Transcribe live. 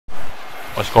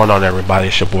What's going on, everybody?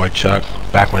 It's your boy Chuck,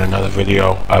 back with another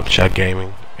video of Chuck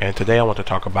Gaming, and today I want to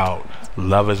talk about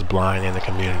Love is Blind in the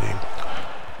community.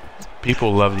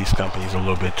 People love these companies a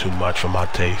little bit too much for my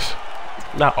taste.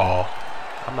 Not all.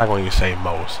 I'm not going to say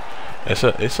most.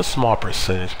 It's a small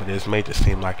percentage, but it's made to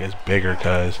seem like it's bigger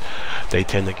because they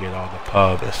tend to get all the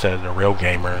pub instead of the real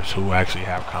gamers who actually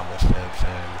have common sense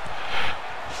and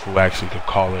who actually could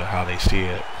call it how they see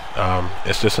it.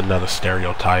 It's just another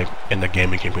stereotype in the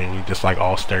gaming community, just like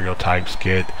all stereotypes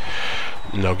get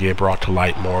brought to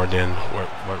light more than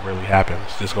what really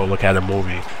happens. Just go look at a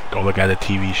movie, go look at a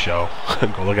TV show,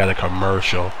 go look at a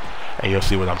commercial, and you'll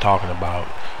see what I'm talking about.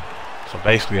 So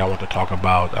basically, I want to talk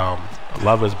about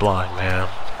Love is Blind, man.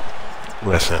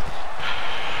 Listen,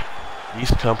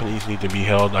 these companies need to be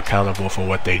held accountable for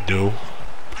what they do,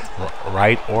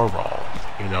 right or wrong.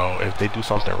 If they do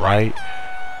something right,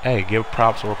 hey, give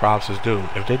props where props is due.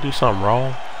 If they do something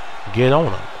wrong, get on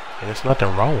them. And there's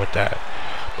nothing wrong with that.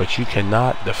 But you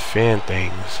cannot defend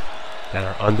things that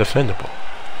are undefendable.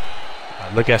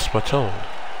 Look at Splatoon.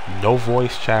 No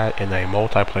voice chat in a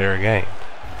multiplayer game.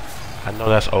 I know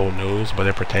that's old news, but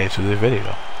it pertains to the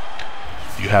video.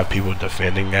 You have people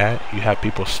defending that. You have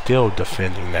people still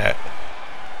defending that.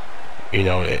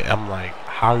 I'm like,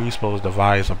 how are you supposed to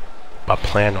devise a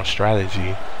plan or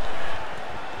strategy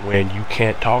when you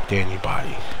can't talk to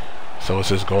anybody? So it's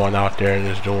just going out there and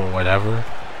just doing whatever.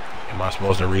 Am I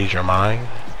supposed to read your mind?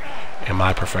 Am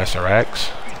I Professor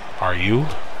X? Are you?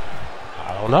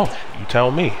 I don't know. You tell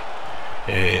me.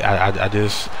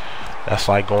 That's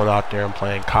like going out there and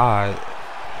playing COD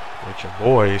with your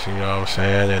boys, you know what I'm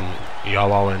saying, and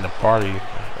y'all all in the party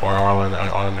or all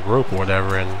in the group or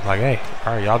whatever, and like, hey,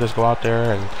 alright, y'all just go out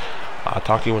there and I'll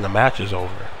talk to you when the match is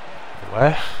over.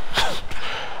 What?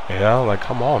 Like,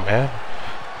 come on, man.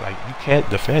 Like, you can't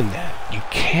defend that. You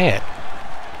can't.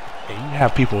 And you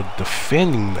have people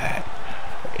defending that.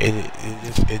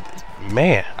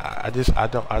 Man,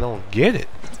 I don't get it.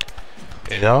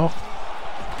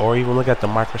 Or even look at the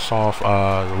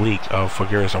Microsoft leak for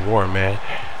Gears of War, man.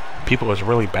 People is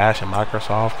really bashing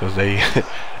Microsoft because they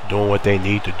doing what they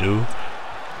need to do.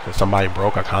 Because somebody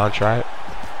broke a contract.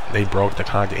 They broke the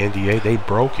NDA. They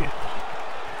broke it.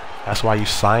 That's why you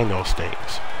sign those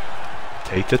things.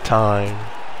 Take the time,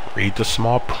 read the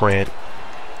small print,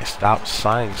 and stop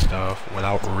signing stuff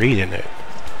without reading it.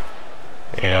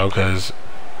 Because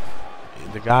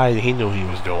the guy, he knew what he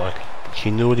was doing.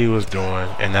 He knew what he was doing,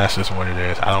 and that's just what it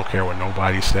is. I don't care what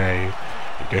nobody say.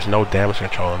 There's no damage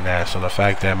control in that. So the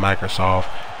fact that Microsoft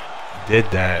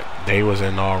did that, they was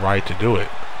in all right to do it.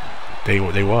 They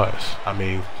was. I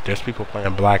mean, there's people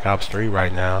playing Black Ops 3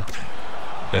 right now.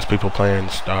 There's people playing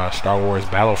Star Wars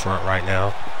Battlefront right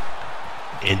now.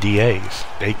 NDAs.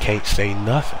 They can't say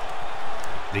nothing.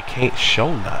 They can't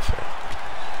show nothing.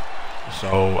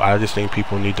 So I just think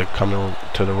people need to come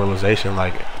to the realization,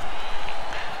 like,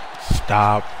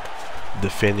 stop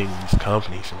defending these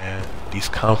companies, man. These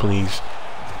companies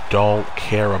don't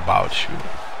care about you.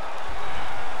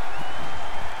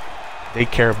 They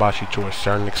care about you to a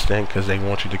certain extent because they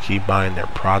want you to keep buying their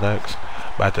products,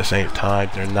 but at the same time,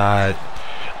 they're not.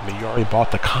 I mean, you already bought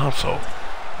the console.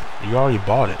 You already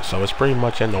bought it, so it's pretty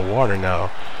much in the water now.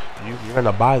 You're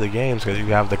gonna buy the games because you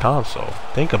have the console.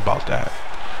 Think about that.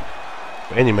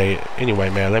 But anyway,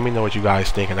 man, let me know what you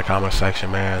guys think in the comment section,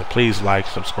 man. Please like,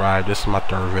 subscribe. This is my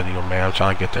third video, man. I'm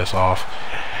trying to get this off,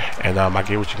 and I'll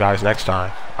get with you guys next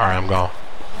time. All right, I'm gone.